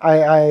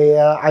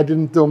 I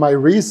didn't do my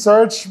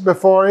research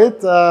before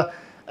it.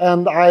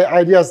 And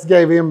I just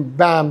gave him,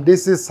 bam,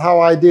 this is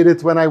how I did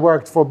it when I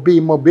worked for B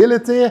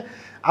Mobility.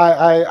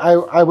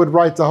 I would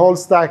write the whole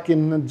stack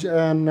in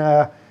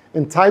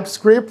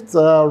TypeScript,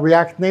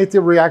 React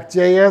Native,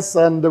 React.js,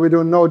 and we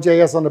do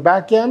Node.js on the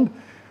back end.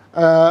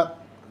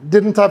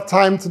 Didn't have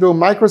time to do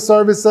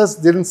microservices,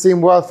 didn't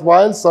seem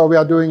worthwhile, so we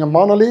are doing a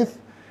monolith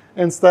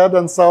instead,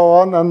 and so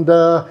on.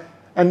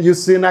 And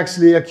u-zyn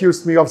actually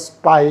accused me of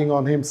spying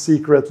on him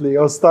secretly,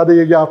 or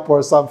studying up,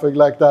 or something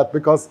like that,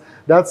 because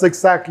that's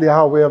exactly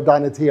how we have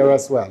done it here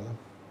as well.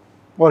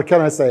 What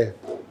can I say?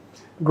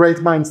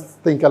 Great minds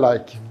think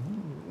alike.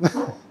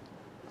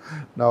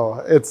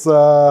 No, it's...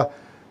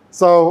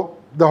 So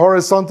the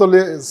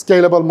horizontally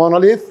scalable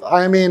monolith,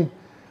 I mean,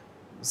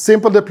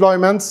 simple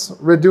deployments,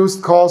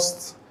 reduced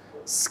costs,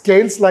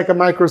 scales like a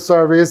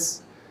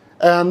microservice,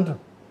 and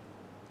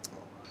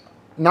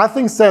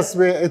nothing says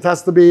it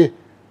has to be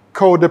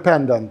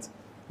codependent.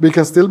 We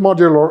can still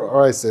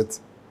modularize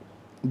it.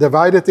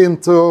 Divide it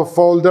into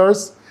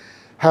folders,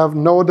 have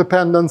no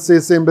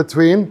dependencies in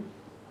between,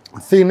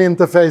 thin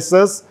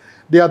interfaces.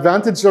 The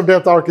advantage of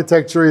that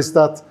architecture is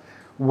that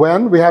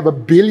when we have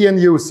 1 billion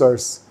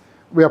users,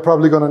 we are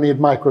probably going to need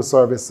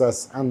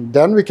microservices. And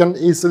then we can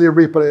easily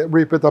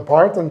rip it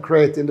apart and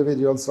create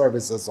individual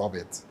services of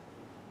it.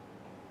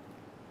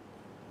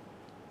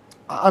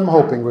 I'm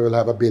hoping we will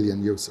have 1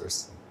 billion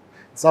users.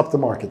 It's up to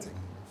marketing.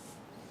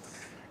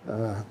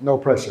 No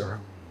pressure.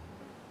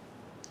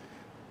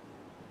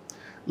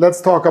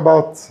 Let's talk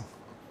about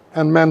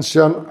and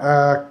mention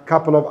a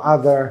couple of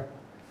other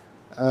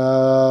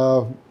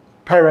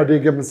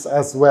paradigms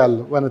as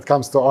well when it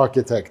comes to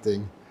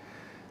architecting.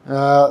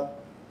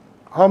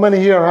 How many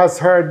here has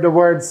heard the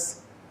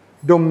words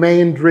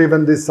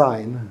domain-driven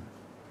design?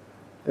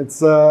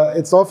 It's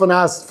often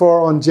asked for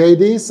on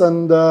JDs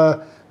and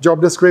job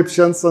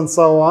descriptions and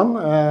so on.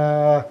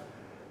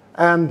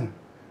 And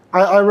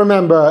I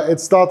remember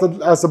it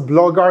started as a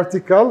blog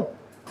article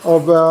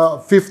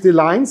of 50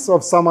 lines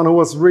of someone who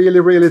was really,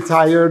 really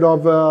tired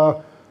of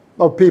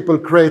people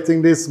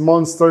creating these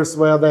monsters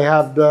where they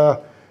have the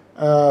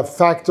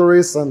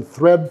factories and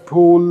thread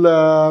pool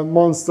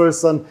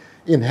monsters, and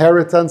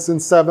inheritance in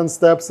 7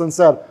 steps, and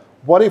said,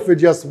 what if we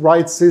just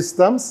write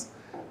systems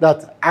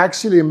that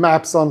actually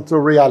maps onto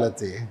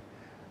reality?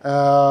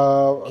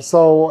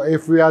 So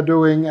if we are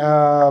doing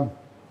a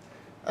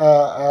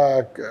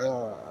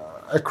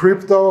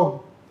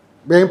crypto,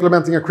 we're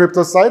implementing a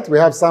crypto site, we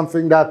have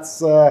something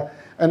that's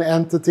an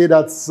entity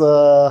that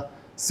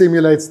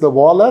simulates the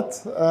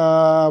wallet.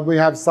 We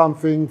have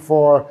something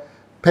for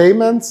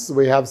payments.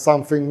 We have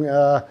something,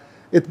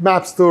 it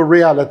maps to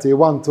reality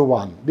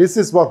one-to-one. This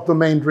is what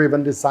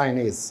domain-driven design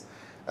is.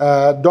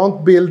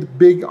 Don't build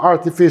big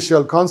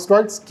artificial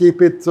constructs.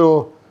 Keep it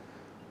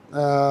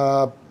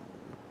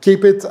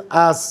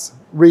as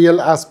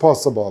real as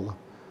possible.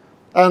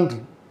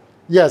 And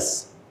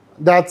yes,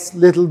 that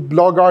little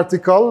blog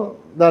article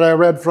that I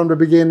read from the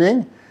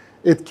beginning,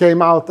 it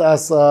came out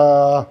as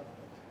a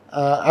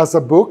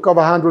book of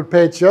 100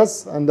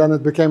 pages, and then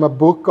it became a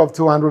book of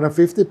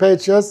 250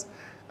 pages,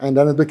 and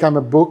then it became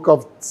a book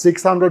of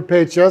 600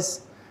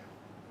 pages.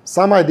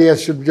 Some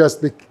ideas should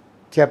just be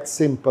kept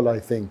simple, I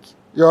think.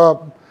 You're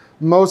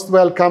most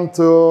welcome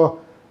to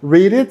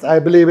read it. I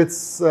believe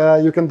it's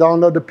you can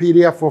download the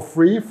PDF for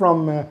free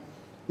from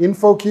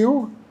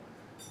InfoQ.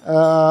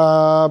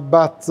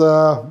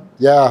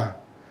 Yeah,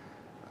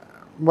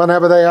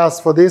 whenever they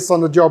ask for this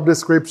on the job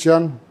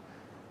description,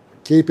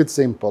 keep it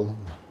simple.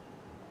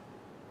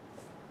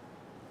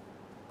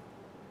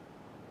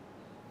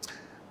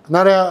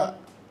 Another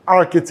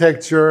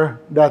architecture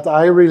that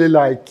I really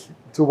like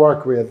to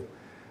work with.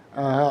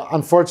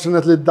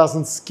 Unfortunately, it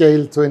doesn't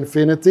scale to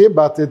infinity,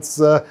 but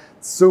it's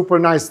super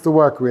nice to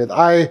work with.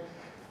 I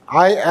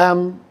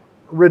am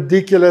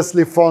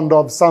ridiculously fond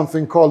of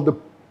something called the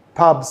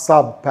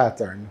pub-sub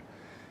pattern.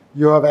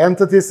 You have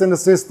entities in the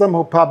system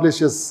who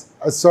publishes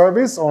a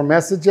service or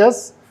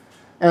messages,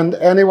 and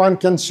anyone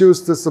can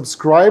choose to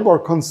subscribe or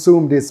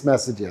consume these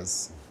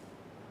messages.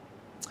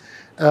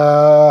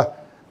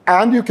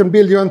 And you can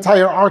build your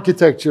entire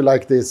architecture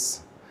like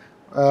this.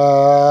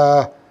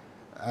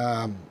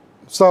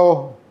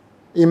 So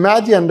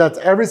imagine that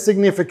every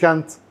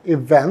significant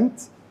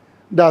event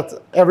that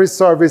every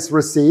service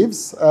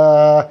receives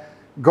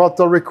got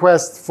a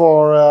request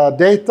for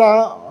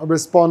data,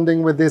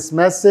 responding with this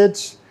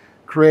message,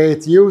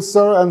 create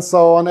user, and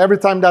so on. Every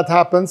time that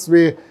happens,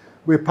 we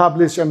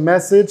publish a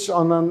message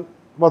on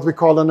what we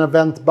call an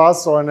event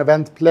bus or an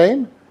event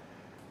plane.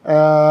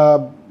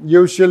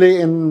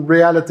 Usually in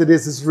reality,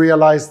 this is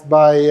realized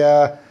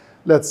by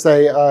let's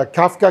say a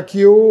Kafka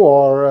queue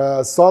or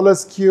a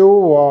Solace queue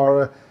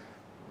or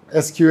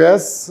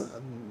SQS,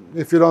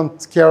 if you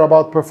don't care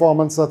about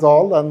performance at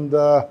all, and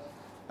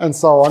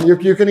so on. You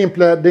can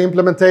the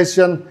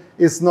implementation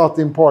is not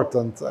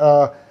important.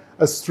 A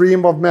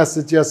stream of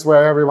messages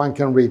where everyone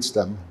can reach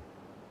them.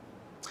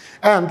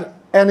 And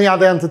any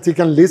other entity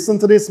can listen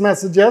to these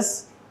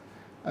messages.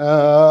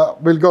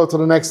 We'll go to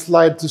the next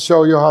slide to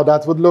show you how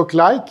that would look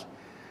like.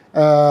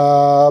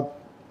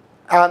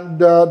 And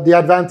the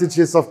advantage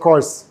is, of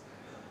course,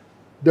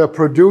 the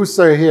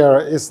producer here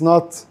is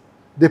not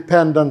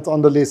dependent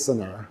on the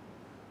listener.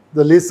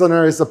 The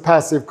listener is a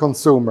passive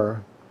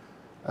consumer.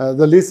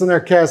 The listener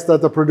cares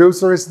that the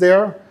producer is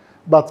there,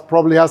 but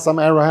probably has some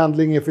error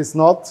handling if it's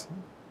not.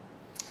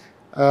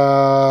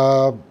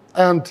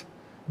 And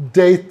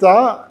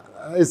data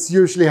is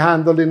usually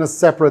handled in a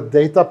separate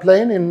data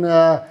plane in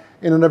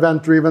an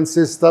event-driven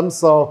system.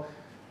 So,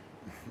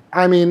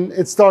 I mean,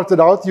 it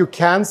started out, you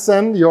can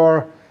send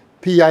your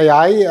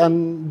PII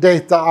and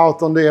data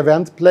out on the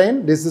event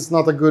plane. This is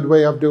not a good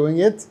way of doing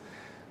it.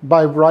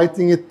 By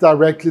writing it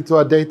directly to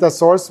a data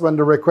source when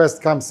the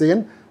request comes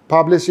in,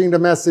 publishing the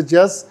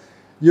messages,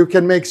 you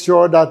can make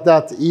sure that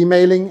that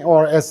emailing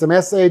or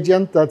SMS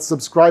agent that's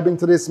subscribing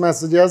to these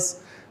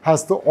messages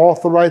has to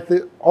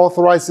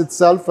authorize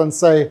itself and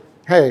say,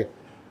 hey,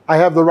 I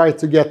have the right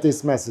to get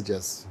these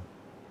messages.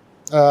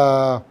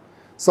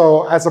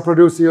 So as a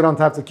producer, you don't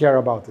have to care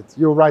about it.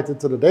 You write it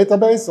to the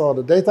database or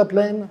the data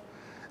plane,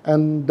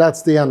 and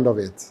that's the end of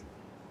it.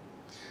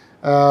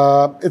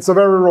 It's a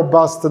very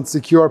robust and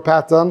secure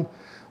pattern,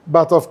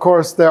 but of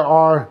course there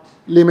are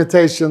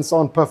limitations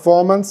on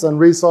performance and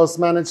resource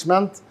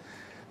management.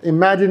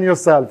 Imagine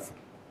yourself,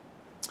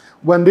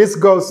 when this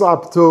goes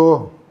up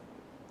to,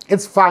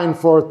 it's fine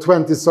for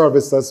 20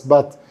 services,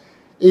 but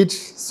each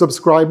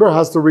subscriber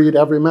has to read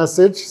every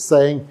message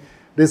saying,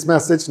 this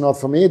message not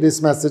for me,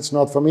 this message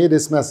not for me,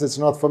 this message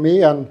not for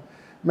me, and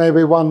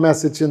maybe one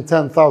message in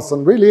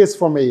 10,000 really is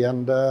for me,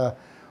 and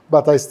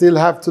but I still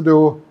have to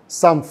do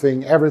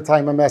something every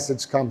time a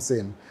message comes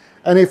in.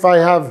 And if I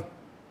have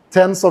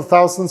tens of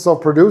thousands of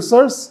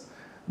producers,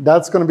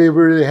 that's going to be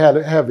really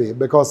heavy,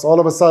 because all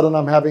of a sudden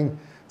I'm having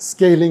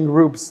scaling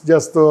groups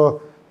just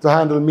to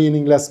handle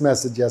meaningless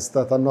messages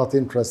that I'm not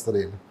interested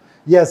in.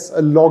 Yes,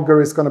 a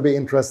logger is going to be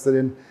interested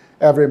in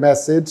every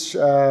message,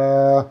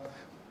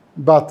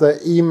 but the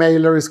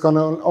emailer is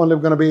only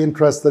going to be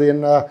interested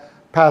in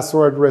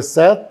password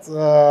reset,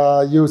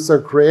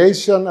 user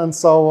creation, and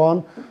so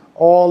on.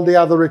 All the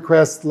other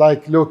requests,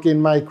 like look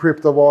in my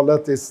crypto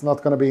wallet, is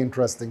not going to be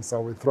interesting, so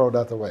we throw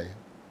that away.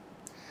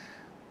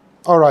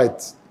 All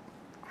right.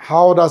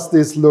 how does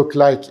this look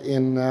like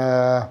in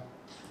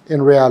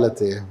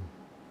reality?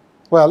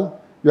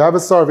 Well, you have a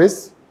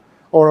service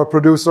or a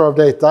producer of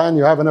data, and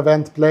you have an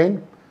event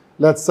plane.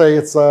 Let's say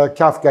it's a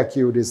Kafka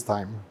queue this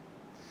time.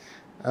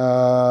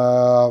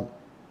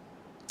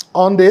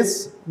 On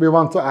this, we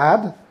want to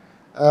add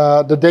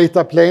the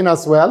data plane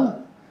as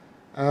well.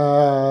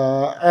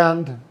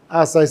 And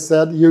as I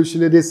said,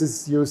 usually this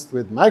is used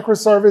with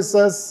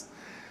microservices,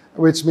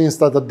 which means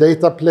that the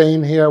data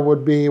plane here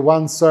would be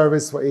one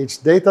service for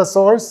each data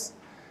source.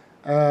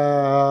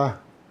 Last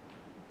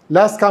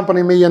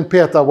company me and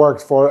Peter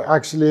worked for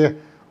actually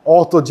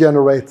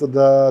auto-generated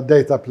the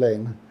data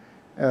plane.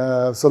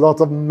 So a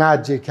lot of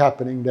magic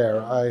happening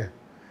there.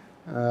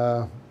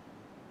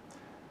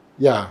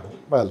 Yeah,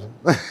 well,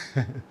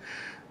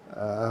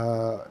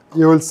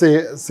 you will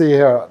see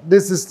here.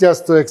 This is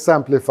just to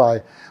exemplify.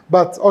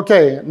 But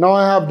OK, now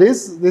I have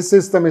this. This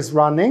system is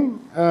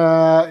running.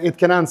 It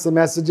can answer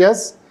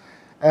messages.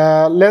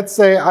 Let's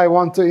say I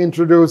want to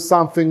introduce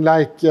something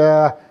like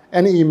an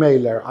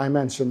emailer I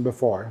mentioned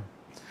before.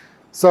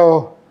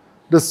 So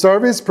the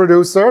service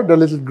producer, the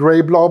little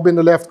gray blob in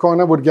the left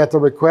corner, would get a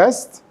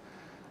request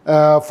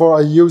for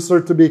a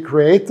user to be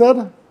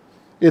created.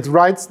 It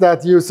writes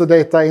that user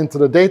data into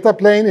the data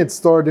plane. It's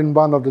stored in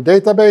one of the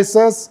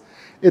databases.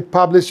 It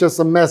publishes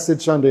a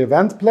message on the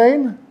event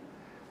plane.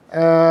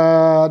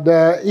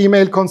 The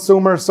email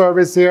consumer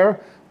service here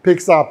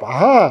picks up,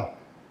 aha,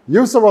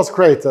 user was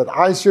created.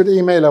 I should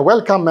email a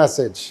welcome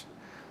message.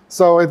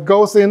 So it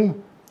goes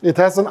in. It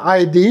has an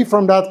ID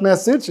from that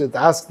message. It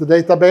asks the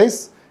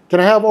database, can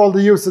I have all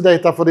the user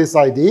data for this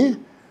ID?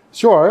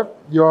 Sure,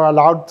 you're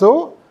allowed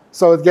to.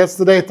 So it gets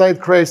the data,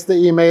 it creates the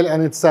email,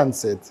 and it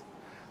sends it.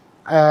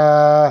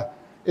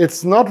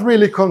 It's not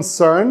really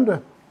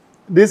concerned.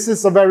 This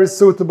is a very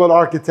suitable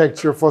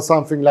architecture for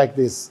something like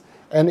this.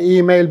 An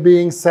email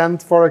being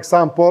sent, for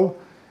example,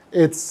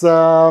 it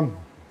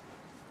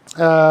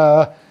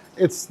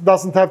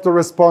doesn't have to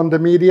respond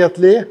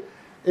immediately.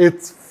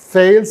 It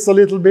fails a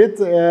little bit.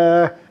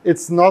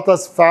 It's not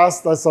as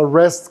fast as a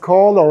REST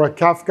call or a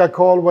Kafka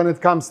call when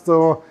it comes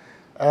to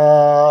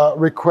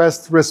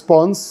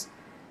request-response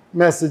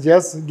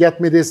messages. Get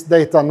me this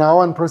data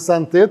now and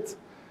present it.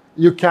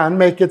 You can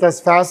make it as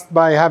fast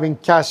by having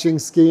caching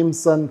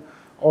schemes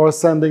or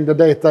sending the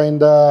data in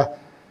the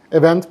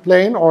event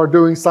plane, or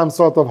doing some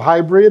sort of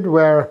hybrid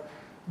where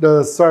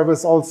the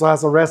service also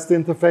has a REST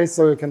interface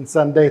so you can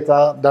send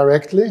data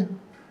directly.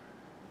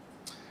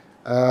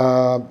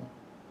 And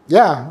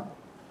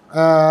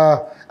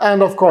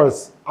of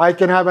course, I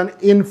can have an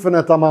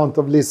infinite amount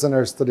of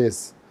listeners to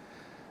this.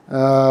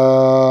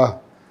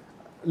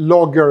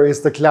 Logger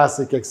is the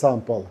classic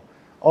example.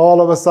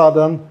 All of a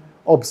sudden,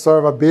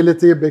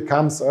 observability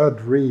becomes a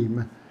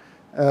dream.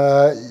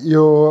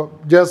 You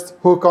just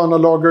hook on a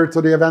logger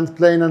to the event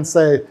plane and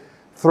say,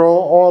 throw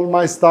all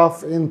my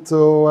stuff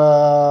into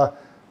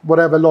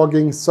whatever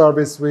logging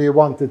service we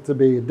want it to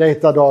be,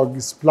 Datadog,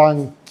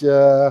 Splunk,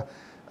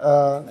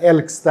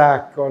 Elk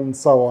Stack, and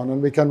so on.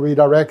 And we can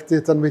redirect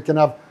it, and we can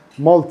have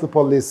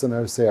multiple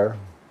listeners here.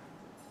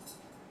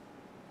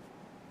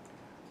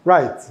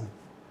 Right.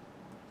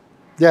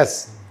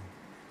 Yes.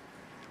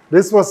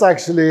 This was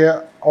actually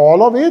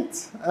all of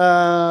it.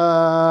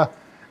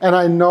 And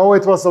I know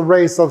it was a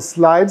race of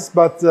slides,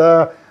 but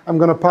I'm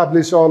going to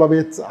publish all of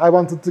it. I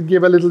wanted to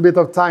give a little bit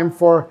of time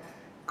for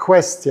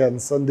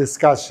questions and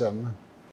discussion.